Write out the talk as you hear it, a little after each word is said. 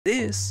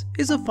This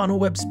is a funnel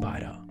web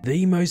spider,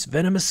 the most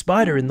venomous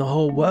spider in the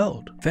whole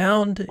world,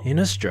 found in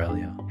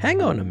Australia.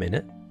 Hang on a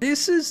minute,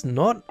 this is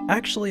not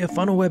actually a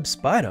funnel web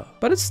spider,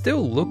 but it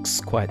still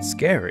looks quite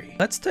scary.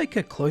 Let's take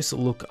a closer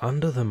look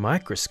under the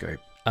microscope.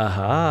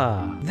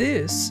 Aha!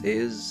 This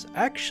is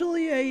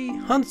actually a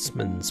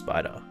huntsman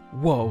spider.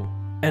 Whoa,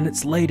 and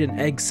it's laid an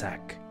egg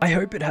sac. I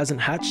hope it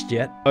hasn't hatched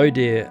yet. Oh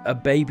dear, a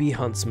baby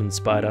huntsman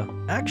spider.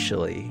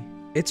 Actually,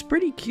 it's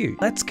pretty cute.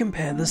 Let's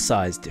compare the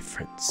size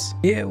difference.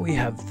 Here we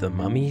have the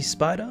mummy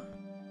spider,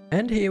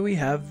 and here we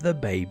have the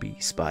baby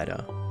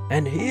spider.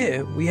 And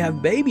here we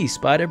have baby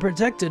spider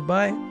protected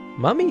by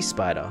mummy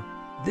spider.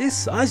 This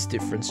size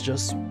difference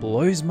just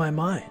blows my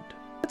mind.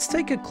 Let's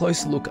take a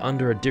close look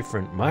under a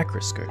different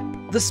microscope.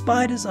 The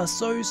spiders are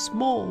so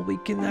small we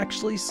can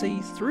actually see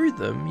through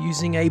them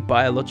using a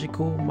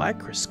biological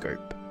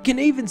microscope. You can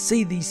even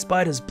see these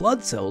spiders'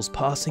 blood cells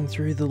passing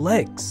through the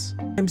legs.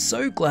 I'm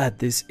so glad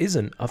this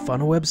isn't a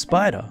funnel web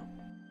spider.